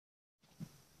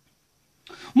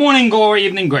Morning glory,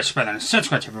 evening grace, brother and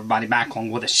sister, everybody back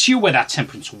along with us here with our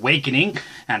Temperance Awakening,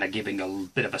 and giving a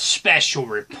bit of a special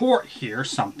report here,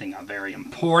 something very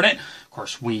important. Of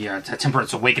course, we are at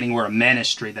Temperance Awakening. We're a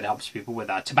ministry that helps people with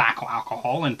tobacco,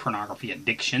 alcohol, and pornography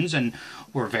addictions, and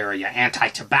we're very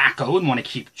anti-tobacco and want to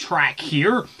keep track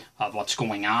here of what's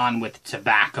going on with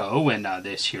tobacco, and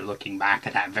this here looking back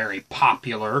at that very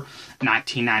popular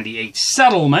 1998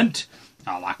 settlement,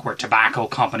 like where tobacco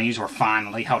companies were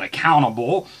finally held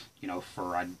accountable,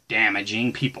 for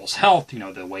damaging people's health,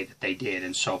 the way that they did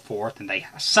and so forth. And they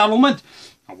had a settlement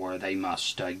where they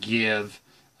must give,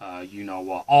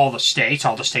 all the states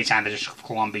and the District of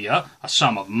Columbia, a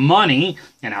sum of money.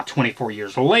 And now 24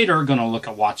 years later, going to look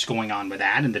at what's going on with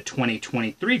that in the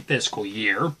 2023 fiscal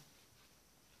year.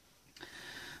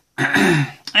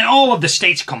 And all of the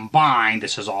states combined,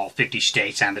 this is all 50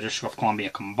 states and the District of Columbia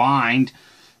combined,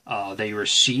 they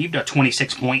received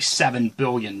 $26.7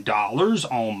 billion,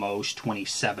 almost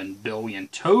 $27 billion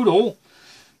total.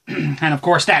 And of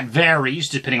course that varies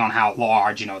depending on how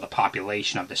large, the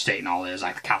population of the state and all is.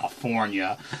 Like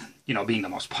California, being the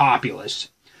most populous,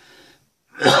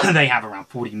 they have around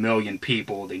 40 million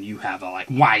people. Then you have like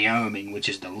Wyoming, which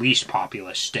is the least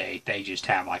populous state. They just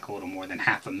have like a little more than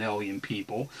 500,000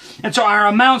 people. And so our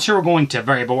amounts here are going to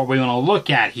vary, but what we want to look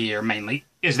at here mainly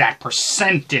is that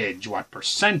percentage. What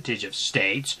percentage of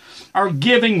states are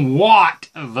giving what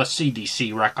the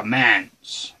CDC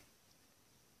recommends?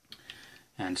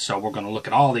 And so we're going to look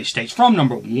at all these states from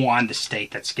number 1, the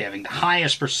state that's giving the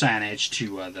highest percentage,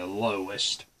 to the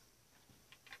lowest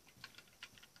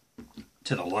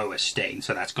state. And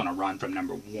so that's going to run from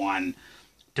number 1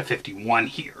 to 51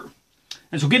 here.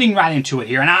 And so getting right into it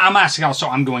here, and I'm asking also,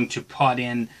 I'm going to put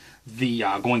in the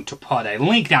a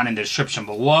link down in the description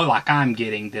below, like I'm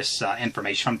getting this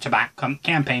information from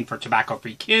Campaign for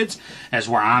Tobacco-Free Kids, as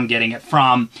where I'm getting it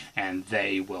from, and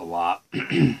they will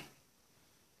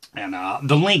and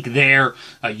the link there,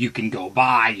 you can go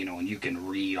by, and you can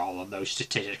read all of those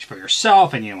statistics for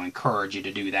yourself, and, encourage you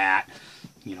to do that,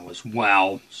 as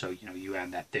well. So, you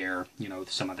have that there,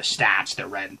 some of the stats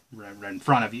that read in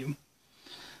front of you.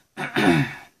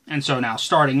 And so now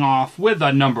starting off with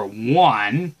number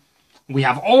 1, we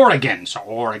have Oregon. So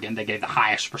Oregon, they gave the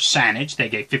highest percentage. They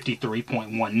gave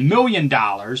 $53.1 million,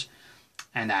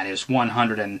 and that is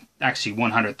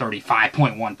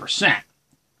 135.1%.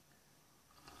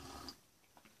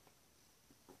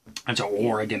 And so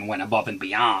Oregon went above and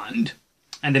beyond.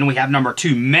 And then we have number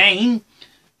 2, Maine,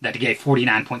 that gave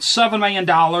 $49.7 million,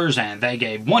 and they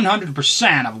gave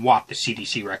 100% of what the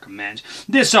CDC recommends.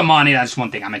 This money, that's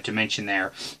one thing I meant to mention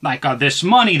there, like this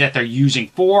money that they're using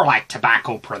for, like,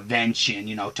 tobacco prevention,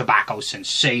 tobacco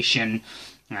cessation,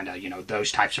 and,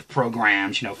 those types of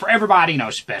programs, for everybody,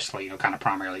 especially, kind of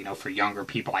primarily, for younger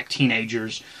people, like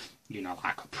teenagers,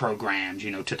 like programs,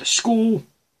 to the school,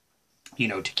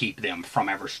 to keep them from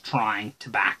ever trying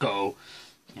tobacco.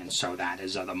 And so that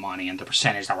is the money and the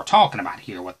percentage that we're talking about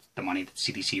here, what the money that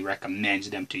CDC recommends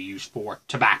them to use for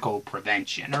tobacco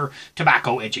prevention or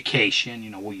tobacco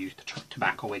education. We'll use the term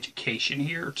tobacco education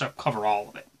here to cover all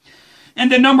of it.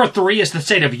 And then number 3 is the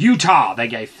state of Utah. They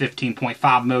gave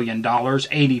 $15.5 million,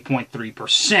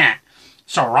 80.3%.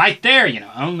 So right there,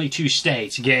 only 2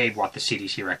 states gave what the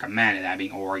CDC recommended, that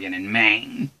being Oregon and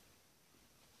Maine.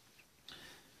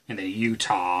 And then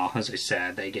Utah, as I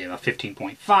said, they gave a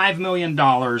 $15.5 million,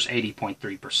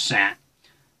 80.3%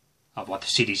 of what the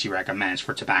CDC recommends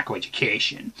for tobacco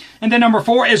education. And then number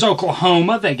 4 is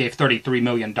Oklahoma. They gave $33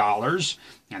 million,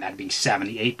 and that being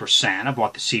 78% of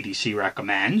what the CDC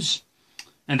recommends.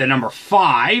 And then number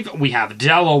 5, we have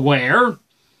Delaware,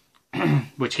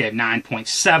 which gave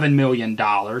 $9.7 million,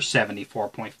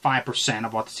 74.5%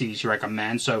 of what the CDC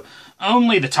recommends. So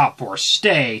only the top 4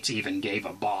 states even gave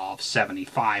above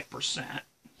 75%.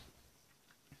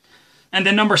 And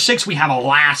then number 6, we have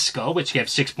Alaska, which gave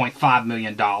 $6.5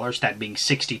 million, that being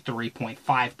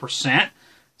 63.5%.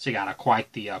 So you got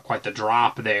quite the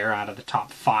drop there out of the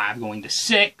top 5 going to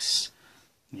 6.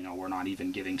 We're not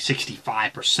even giving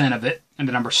 65% of it. And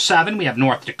then number 7, we have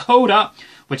North Dakota,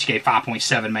 which gave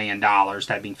 $5.7 million,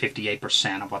 that being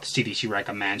 58% of what the CDC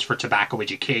recommends for tobacco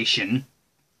education.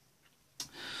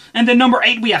 And then number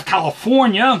 8, we have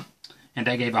California, and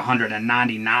they gave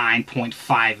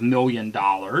 $199.5 million,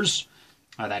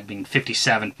 that being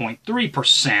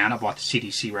 57.3% of what the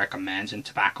CDC recommends in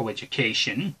tobacco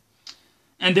education.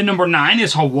 And then number 9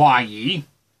 is Hawaii.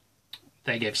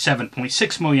 They gave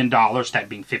 $7.6 million, that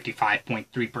being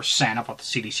 55.3% of what the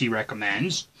CDC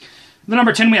recommends. The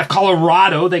number 10, we have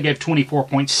Colorado. They gave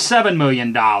 $24.7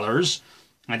 million,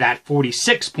 And that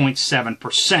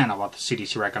 46.7% of what the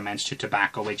CDC recommends to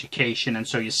tobacco education. And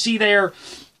so you see there,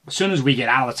 as soon as we get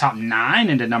out of the top 9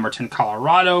 into number 10,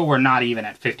 Colorado, we're not even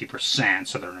at 50%.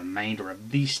 So the remainder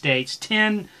of these states,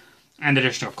 10, and the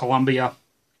District of Columbia,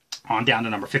 on down to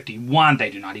number 51, they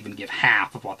do not even give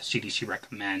half of what the CDC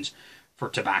recommends for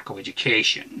tobacco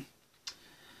education.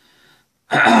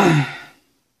 And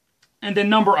then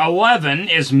number 11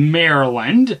 is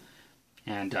Maryland,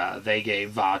 and they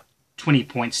gave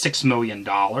 $20.6 million,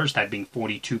 that being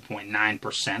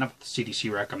 42.9% of what the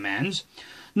CDC recommends.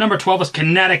 Number 12 is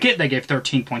Connecticut. They gave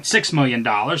 $13.6 million,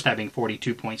 that being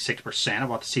 42.6% of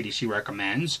what the CDC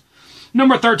recommends.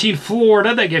 Number 13,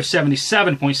 Florida. They gave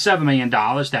 $77.7 million,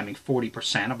 that being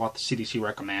 40% of what the CDC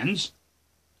recommends.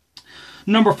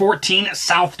 Number 14,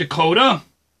 South Dakota.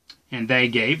 And they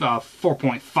gave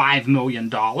 $4.5 million,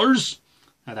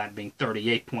 that being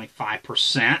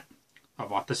 38.5%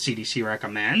 of what the CDC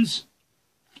recommends.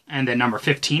 And then number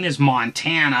 15 is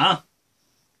Montana.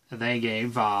 They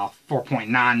gave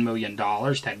 $4.9 million,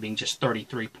 that being just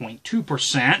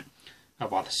 33.2%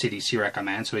 of what the CDC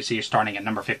recommends. So we see you're starting at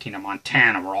number 15 in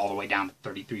Montana. We're all the way down to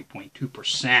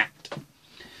 33.2%.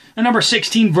 And number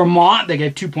 16, Vermont. They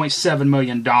gave $2.7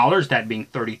 million, that being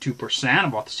 32%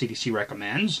 of what the CDC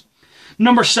recommends.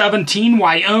 Number 17,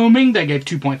 Wyoming. They gave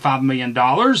 $2.5 million,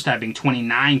 that being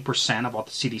 29% of what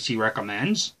the CDC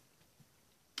recommends.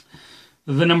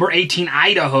 The number 18,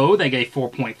 Idaho. They gave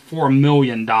 $4.4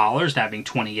 million, that being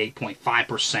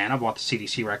 28.5% of what the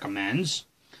CDC recommends.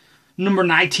 Number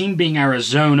 19 being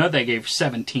Arizona. They gave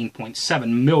 $17.7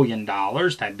 million,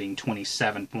 that being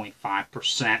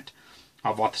 27.5%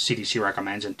 of what the CDC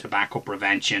recommends in tobacco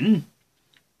prevention.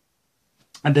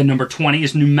 And then number 20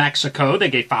 is New Mexico.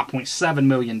 They gave $5.7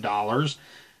 million,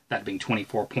 that being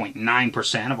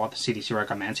 24.9% of what the CDC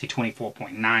recommends. See,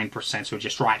 24.9%, so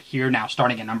just right here. Now,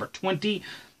 starting at number 20,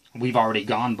 we've already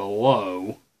gone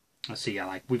below, let's see,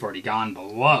 we've already gone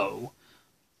below,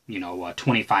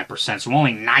 25%. So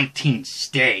only 19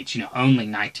 states, only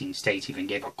 19 states even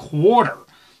gave a quarter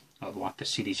of what the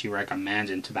CDC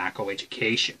recommends in tobacco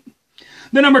education.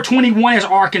 The number 21 is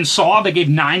Arkansas. They gave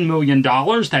 $9 million,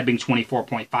 that being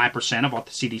 24.5% of what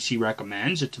the CDC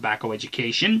recommends in tobacco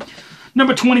education.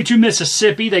 Number 22,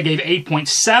 Mississippi. They gave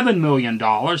 $8.7 million,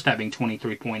 that being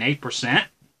 23.8%.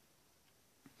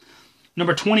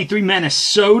 Number 23,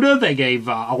 Minnesota. They gave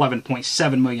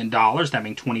 $11.7 million, that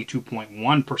being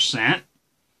 22.1%.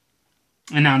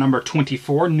 And now number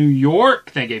 24, New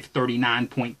York. They gave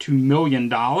 $39.2 million,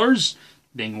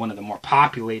 being one of the more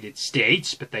populated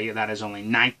states, but that is only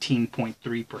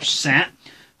 19.3%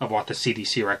 of what the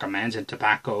CDC recommends in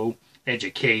tobacco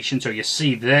education. So you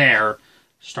see there,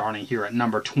 starting here at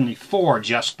number 24,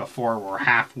 just before we're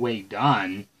halfway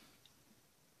done,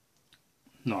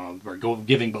 we're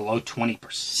giving below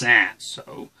 20%.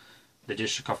 So the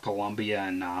District of Columbia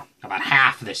and about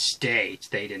half the states,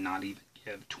 they did not even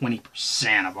give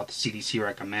 20% of what the CDC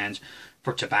recommends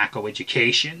for tobacco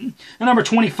education. And number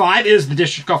 25 is the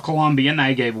District of Columbia, and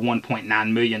they gave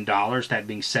 $1.9 million, that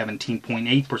being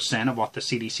 17.8% of what the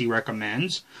CDC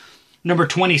recommends. Number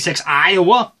 26,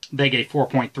 Iowa. They gave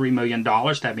 $4.3 million,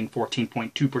 that being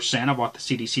 14.2% of what the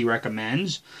CDC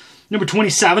recommends. Number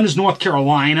 27 is North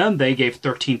Carolina. They gave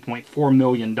 $13.4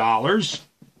 million,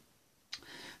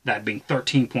 that being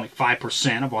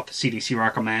 13.5% of what the CDC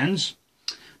recommends.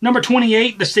 Number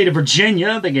 28, the state of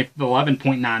Virginia. They gave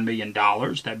 $11.9 million,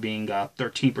 that being 13%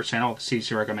 of what the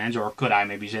CDC recommends, or could I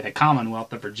maybe say the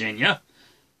Commonwealth of Virginia.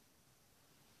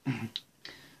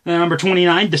 Number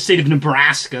 29, the state of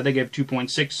Nebraska. They gave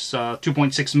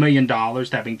 $2.6 million,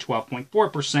 that being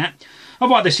 12.4% of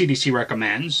what the CDC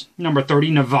recommends. Number 30,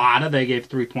 Nevada. They gave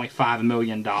 $3.5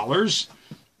 million,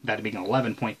 that being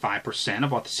 11.5%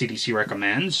 of what the CDC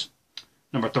recommends.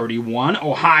 Number 31,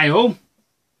 Ohio.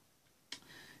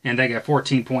 And they got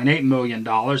 $14.8 million,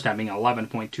 that being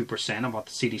 11.2% of what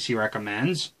the CDC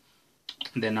recommends.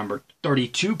 And then number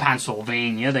 32,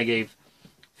 Pennsylvania. They gave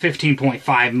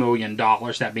 $15.5 million,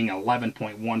 that being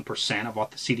 11.1% of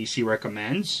what the CDC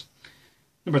recommends.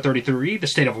 Number 33, the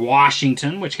state of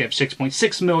Washington, which gave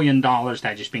 $6.6 million,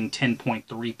 that just being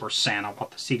 10.3% of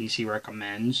what the CDC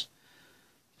recommends.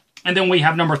 And then we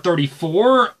have number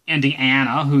 34,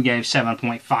 Indiana, who gave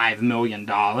 $7.5 million,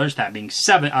 that being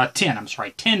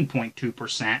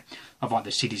 10.2% of what the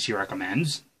CDC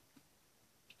recommends.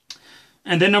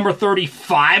 And then number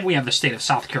 35, we have the state of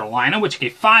South Carolina, which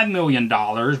gave $5 million,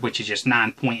 which is just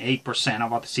 9.8%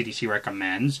 of what the CDC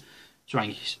recommends. So I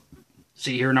can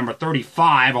see here, number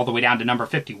 35, all the way down to number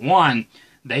 51,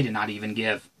 they did not even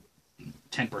give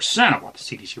 10% of what the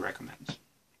CDC recommends.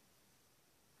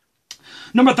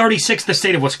 Number 36, the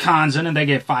state of Wisconsin, and they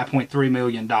gave $5.3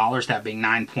 million, that being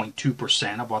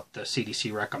 9.2% of what the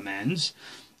CDC recommends.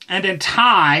 And then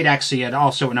tied, actually,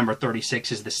 also at number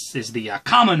 36, is the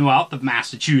Commonwealth of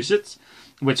Massachusetts,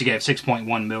 which gave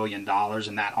 $6.1 million,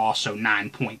 and that also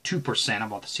 9.2%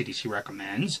 of what the CDC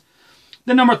recommends.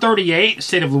 Then number 38, the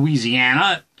state of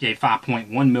Louisiana, gave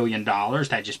 $5.1 million,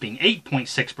 that just being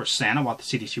 8.6% of what the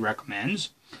CDC recommends.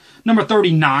 Number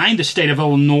 39, the state of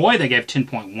Illinois, they gave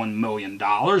 $10.1 million,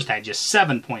 that just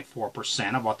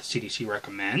 7.4% of what the CDC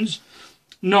recommends.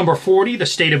 Number 40, the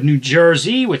state of New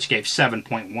Jersey, which gave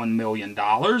 $7.1 million,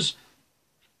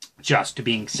 just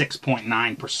being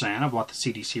 6.9% of what the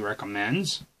CDC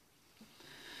recommends.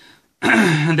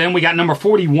 And then we got number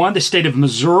 41, the state of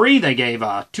Missouri. They gave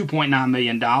 $2.9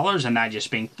 million, and that just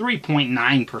being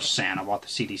 3.9% of what the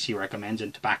CDC recommends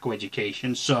in tobacco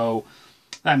education. So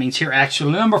that means here,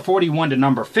 actually, number 41 to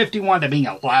number 51, that being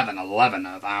 11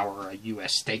 of our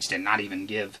U.S. states did not even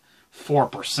give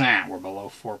 4%. We're below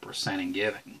 4% in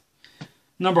giving.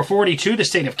 Number 42, the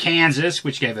state of Kansas,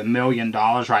 which gave $1 million,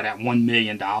 right at $1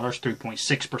 million,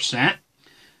 3.6%.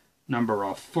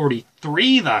 Number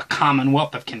 43, the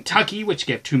Commonwealth of Kentucky, which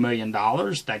gave $2 million,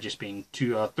 that just being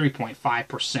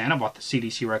 3.5% of what the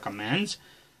CDC recommends.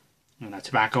 And that's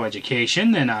tobacco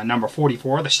education. Then number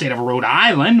 44, the state of Rhode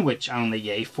Island, which only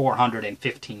gave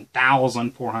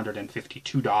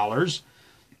 $415,452,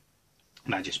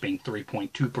 and that just being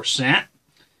 3.2%.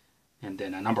 And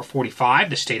then number 45,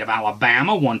 the state of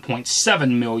Alabama,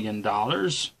 $1.7 million,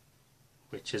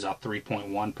 which is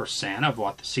 3.1% of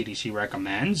what the CDC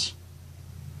recommends.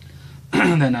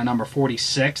 Then number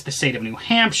 46, the state of New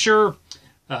Hampshire,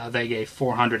 they gave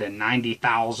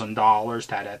 $490,000,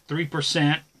 that at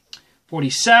 3%.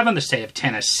 47, the state of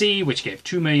Tennessee, which gave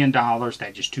 $2 million,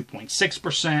 that just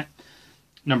 2.6%.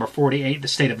 Number 48, the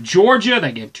state of Georgia,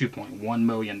 they gave $2.1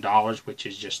 million, which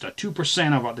is just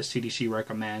 2% of what the CDC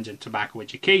recommends in tobacco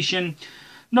education.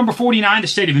 Number 49, the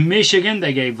state of Michigan,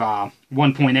 they gave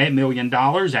 $1.8 million,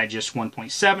 at just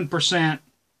 1.7%.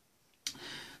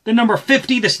 Then number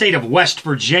 50, the state of West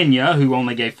Virginia, who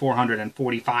only gave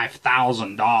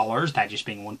 $445,000, that just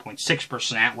being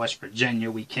 1.6%. West Virginia,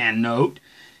 we can note,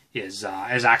 is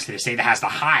actually the state that has the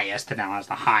highest, and now has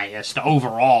the highest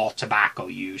overall tobacco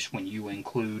use when you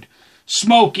include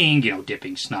smoking,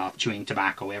 dipping snuff, chewing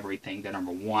tobacco, everything. They're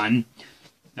number one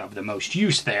of the most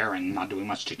use there, and not doing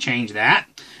much to change that.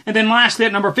 And then lastly,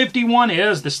 at number 51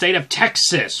 is the state of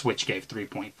Texas, which gave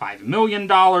 $3.5 million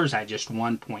at just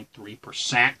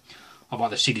 1.3% of what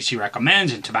the CDC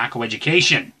recommends in tobacco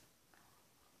education.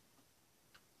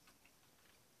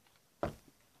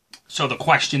 So the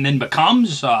question then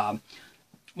becomes,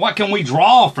 what can we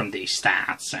draw from these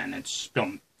stats? And it's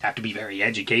don't have to be very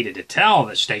educated to tell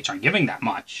that states aren't giving that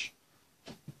much.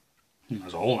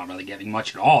 As a whole, not really giving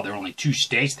much at all. There are only 2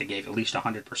 states that gave at least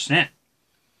 100%.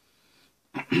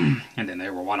 And then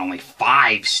there were only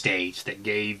 5 states that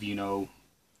gave,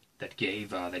 that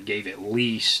gave at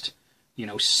least,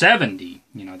 70,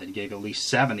 that gave at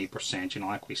least 70%.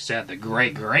 Like we said, the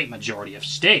great majority of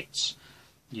states,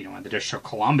 in the District of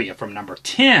Columbia, from number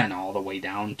 10 all the way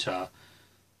down to,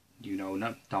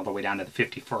 all the way down to the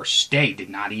 51st state, did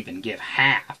not even give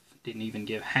half. Didn't even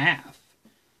give half.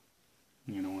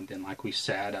 And then, like we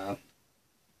said,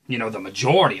 the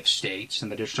majority of states in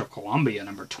the District of Columbia,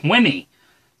 number 20,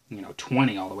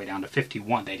 20 all the way down to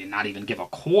 51, they did not even give a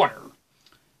quarter.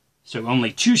 So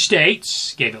only 2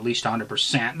 states gave at least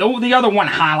 100%. The other one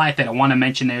highlight that I want to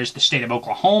mention there is the state of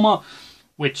Oklahoma,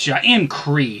 which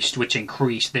increased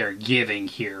their giving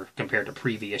here compared to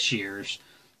previous years,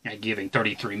 giving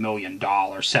 $33 million,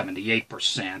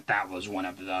 78%. That was one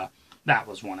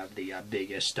of the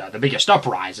biggest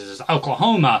uprises.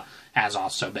 Oklahoma has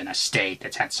also been a state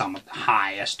that's had some of the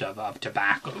highest of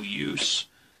tobacco use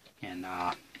in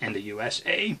the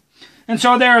USA. And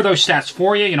so there are those stats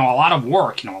for you. A lot of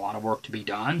work. A lot of work to be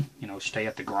done. Stay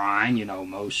at the grind.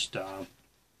 Most,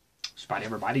 despite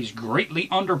everybody's greatly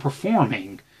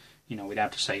underperforming. We'd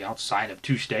have to say outside of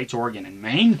 2 states, Oregon and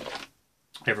Maine,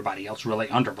 everybody else really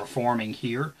underperforming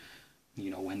here.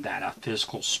 In that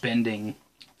fiscal spending,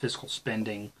 fiscal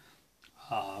spending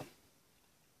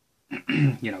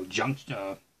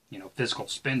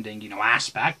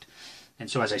aspect. And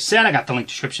so, as I said, I got the link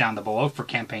description down below for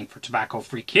Campaign for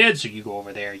Tobacco-Free Kids. So you go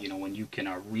over there, when you can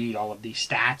read all of these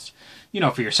stats,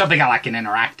 for yourself. They got like an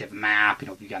interactive map,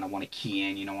 if you kind of want to key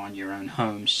in, on your own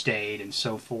home state and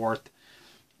so forth.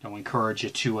 I'll encourage you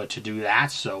to do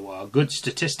that. So good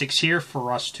statistics here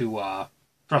for us to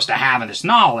have in this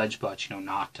knowledge, but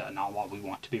not what we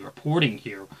want to be reporting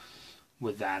here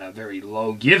with that very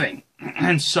low giving.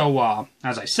 And so,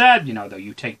 as I said, though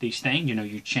you take these things,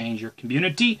 you change your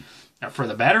community for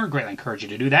the better. Greatly encourage you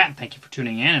to do that. Thank you for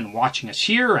tuning in and watching us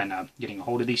here and getting a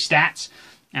hold of these stats.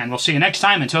 And we'll see you next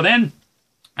time. Until then,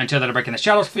 until that are breaking the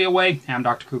shadows for you away, I'm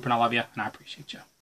Dr. Cooper, and I love you, and I appreciate you.